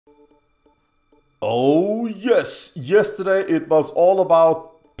Oh yes, yesterday it was all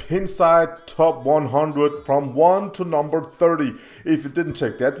about Pinside Top 100 from 1 to number 30. If you didn't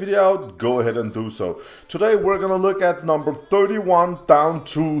check that video out, go ahead and do so. Today we're gonna look at number 31 down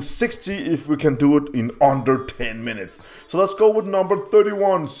to 60 if we can do it in under 10 minutes. So let's go with number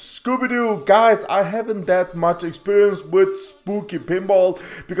 31, Scooby-Doo. Guys, I haven't that much experience with spooky pinball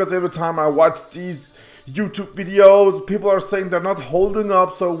because every time I watch these YouTube videos, people are saying they're not holding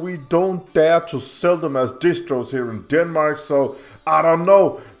up, so we don't dare to sell them as distros here in Denmark. So I don't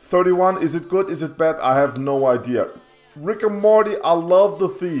know. 31, is it good? Is it bad? I have no idea. Rick and Morty, I love the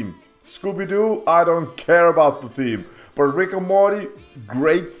theme. Scooby-Doo, I don't care about the theme. But Rick and Morty,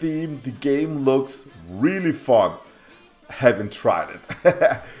 great theme. The game looks really fun. Haven't tried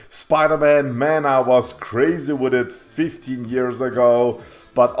it. Spider-Man, man, I was crazy with it 15 years ago.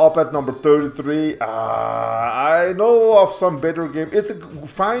 But up at number 33, I know of some better game. It's a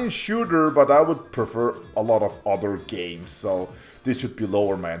fine shooter, but I would prefer a lot of other games. So this should be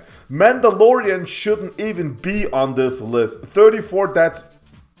lower, man. Mandalorian shouldn't even be on this list. 34, that's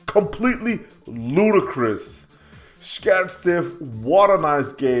completely ludicrous. Scared Stiff, what a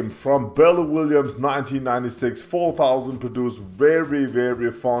nice game from Bella Williams, 1996, 4000 produced, very,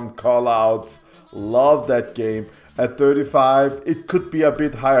 very fun callouts. Love that game. At 35, it could be a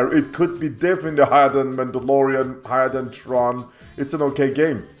bit higher. It could be definitely higher than Mandalorian, higher than Tron. It's an okay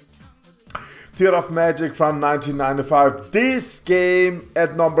game. Theater of Magic from 1995. This game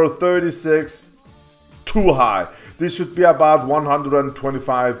at number 36, too high. This should be about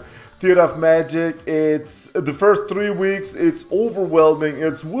 125. Theater of Magic, it's the first 3 weeks, it's overwhelming,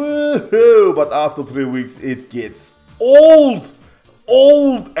 it's woohoo, but after 3 weeks it gets old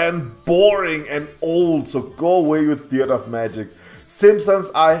and boring and old, so go away with Theater of Magic.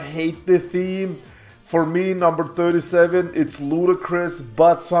 Simpsons, I hate the theme. For me, number 37, it's ludicrous,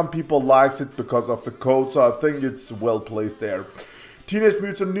 but some people likes it because of the code, so I think it's well placed there. Teenage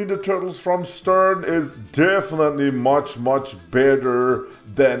Mutant Ninja Turtles from Stern is definitely much better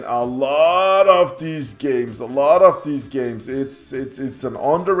than a lot of these games. It's an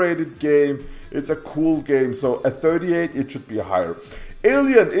underrated game. It's a cool game. So at 38, it should be higher.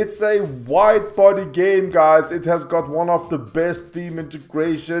 Alien, it's a wide body game, guys. It has got one of the best theme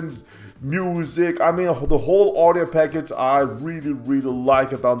integrations, music. I mean, the whole audio package. I really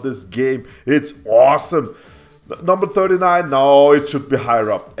like it on this game. It's awesome. Number 39, no, it should be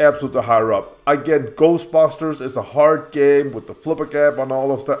higher up, absolutely higher up. Again, Ghostbusters is a hard game with the flipper cap and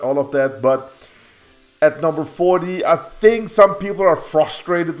all of that, but at number 40, I think some people are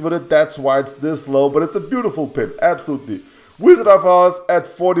frustrated with it, that's why it's this low, but it's a beautiful pin, absolutely. Wizard of Oz at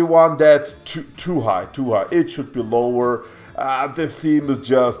 41, that's too high. It should be lower. The theme is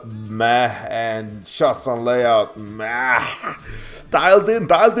just meh, and shots on layout, meh. Dialed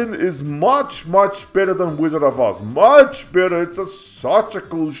In is much better than Wizard of Oz. Much better. It's such a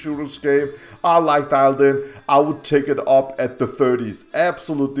cool shooters game. I like Dialed In. I would take it up at the 30s.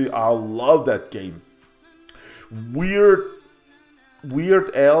 Absolutely, I love that game. Weird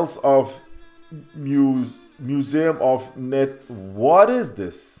Ales of Museum of Net. What is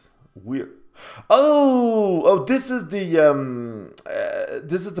this? Weird. Oh, this is the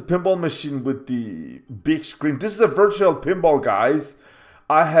pinball machine with the big screen. This is a virtual pinball, guys.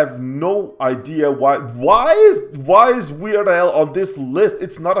 I have no idea why is Weird Al on this list.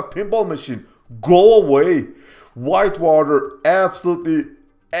 It's not a pinball machine. Go away. Whitewater, absolutely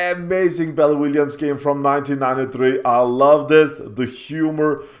amazing Bella Williams game from 1993. I love this. The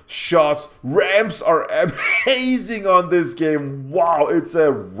humor, shots, ramps are amazing on this game. Wow, it's a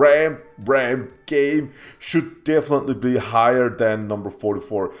ramp game. Should definitely be higher than number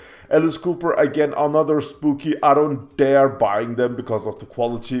 44. Alice Cooper, again, another spooky. I don't dare buying them because of the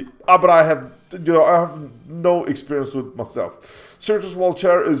quality. But I have no experience with myself. Circus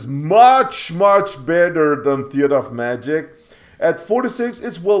Vulture is much better than Theater of Magic. At 46,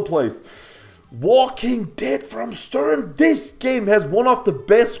 it's well placed. Walking Dead from Stern. This game has one of the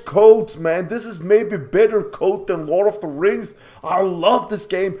best codes, man. This is maybe better code than Lord of the Rings. I love this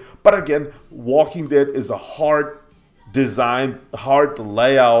game. But again, Walking Dead is a hard design, hard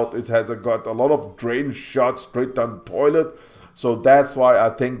layout. It has got a lot of drain shots straight down the toilet. So that's why I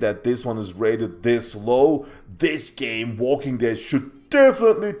think that this one is rated this low. This game, Walking Dead, should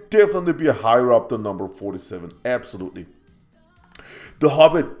definitely be higher up than number 47. Absolutely. The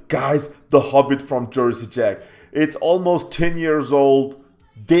Hobbit, guys, The Hobbit from Jersey Jack. It's almost 10 years old.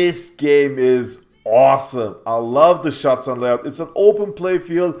 This game is awesome. I love the shots on layout. It's an open play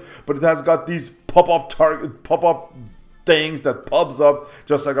field, but it has got these pop-up things that pops up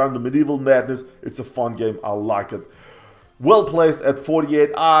just like on the Medieval Madness. It's a fun game. I like it. Well placed at 48.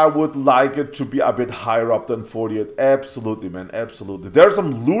 I would like it to be a bit higher up than 48. Absolutely, man. Absolutely. There's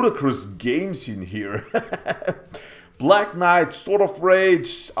some ludicrous games in here. Black Knight, Sword of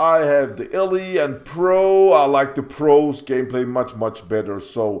Rage. I have the Ellie and Pro. I like the Pro's gameplay much better.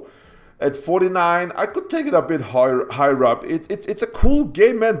 So at 49, I could take it a bit higher up. It's a cool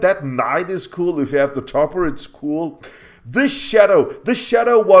game, man. That Knight is cool. If you have the Topper, it's cool. The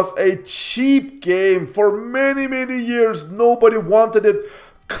Shadow was a cheap game for many years. Nobody wanted it.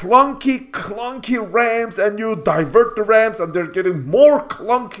 Clunky ramps, and you divert the ramps and they're getting more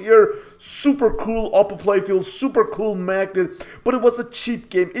clunkier. Super cool upper playfield, super cool magnet, but it was a cheap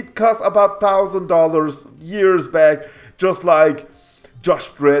game. It cost about $1,000 years back, just like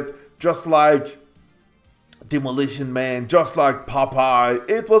Just Dread, just like Demolition Man, just like Popeye.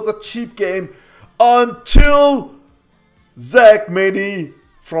 It was a cheap game until Zach Many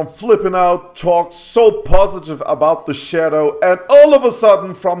from Flipping Out talked so positive about the Shadow, and all of a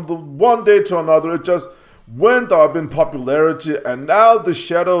sudden, from the one day to another, it just went up in popularity, and now the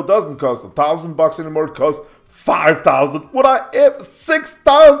Shadow doesn't cost $1,000 anymore. It costs $5,000. Would I have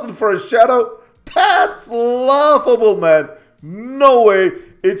 $6,000 for a Shadow? That's laughable, man. No way.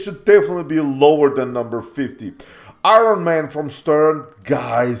 It should definitely be lower than number 50. Iron Man from Stern,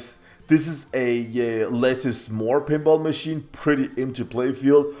 guys. This is a less is more pinball machine, pretty empty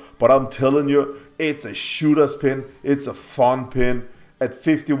playfield, but I'm telling you, it's a shooter's pin, it's a fun pin. At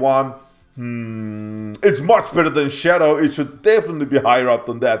 51, it's much better than Shadow. It should definitely be higher up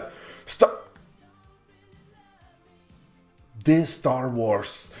than that. This Star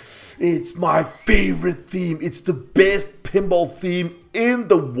Wars, it's my favorite theme. It's the best pinball theme in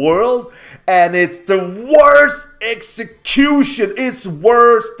the world, and it's the worst execution. It's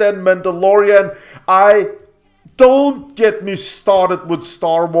worse than Mandalorian. Don't get me started with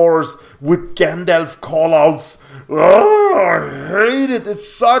Star Wars with Gandalf callouts. I hate it. It's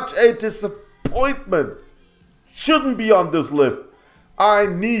such a disappointment. Shouldn't be on this list.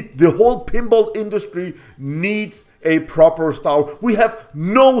 The whole pinball industry needs a proper Star Wars. We have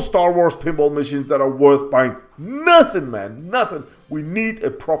no Star Wars pinball machines that are worth buying. Nothing, man, nothing. We need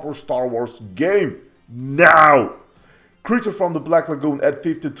a proper Star Wars game now. Creature from the Black Lagoon at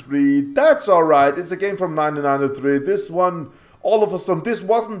 53. That's alright. It's a game from 1993. This one, all of a sudden, this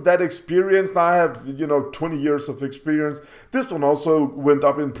wasn't that experienced. Now I have, 20 years of experience. This one also went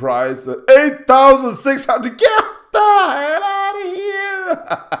up in price. 8,600. Get the hell out of here.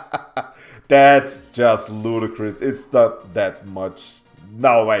 That's just ludicrous. It's not that much.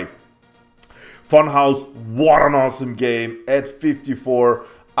 No way. Funhouse, what an awesome game at 54.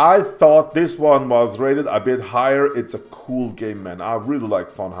 I thought this one was rated a bit higher. It's a cool game, man. I really like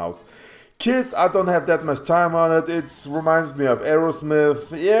Funhouse. Kiss, I don't have that much time on it. It reminds me of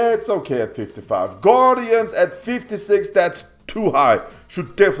Aerosmith. Yeah, it's okay at 55. Guardians at 56. That's too high.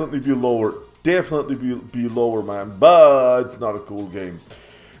 Should definitely be lower. Definitely be lower, man. But it's not a cool game.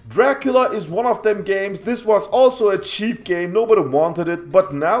 Dracula is one of them games. This was also a cheap game. Nobody wanted it,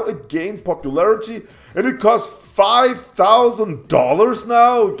 but now it gained popularity and it costs $5,000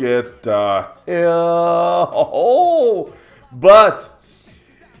 now. Get the hell. But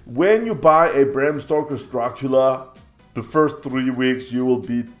when you buy a Bram Stoker's Dracula, the first 3 weeks you will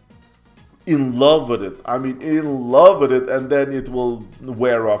be in love with it. I mean, in love with it, and then it will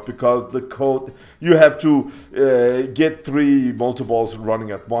wear off because the code, you have to get 3 multi-balls running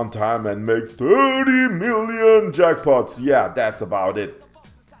at one time and make 30 million jackpots. Yeah, that's about it.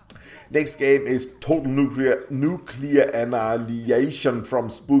 Next game is Total Nuclear Annihilation from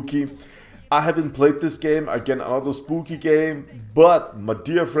Spooky. I haven't played this game, again another Spooky game, but my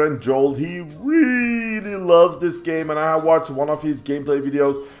dear friend Joel, he really loves this game, and I watched one of his gameplay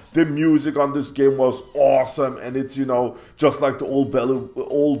videos. The music on this game was awesome, and it's, just like the old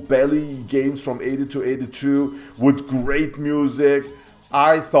belly games from 80 to 82 with great music.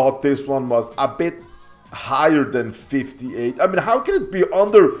 I thought this one was a bit higher than 58. I mean, how can it be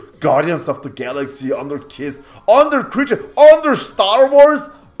under Guardians of the Galaxy, under Kiss, under Creature, under Star Wars?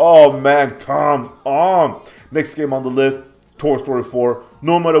 Oh man, come on. Next game on the list, Toy Story 4.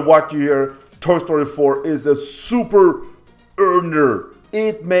 No matter what you hear, Toy Story 4 is a super earner.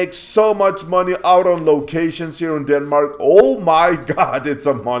 It makes so much money out on locations here in Denmark. Oh my god, it's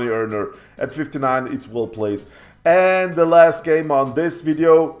a money earner. At 59, it's well placed. And the last game on this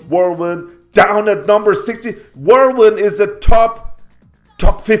video, Whirlwind, down at number 60. Whirlwind is a top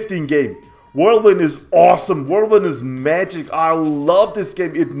 15 game. Whirlwind is awesome. Whirlwind is magic. I love this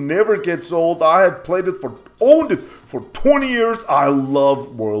game. It never gets old. I have owned it for 20 years. I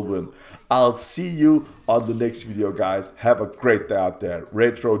love Whirlwind. I'll see you on the next video, guys. Have a great day out there.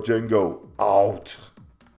 RETROCENGO out.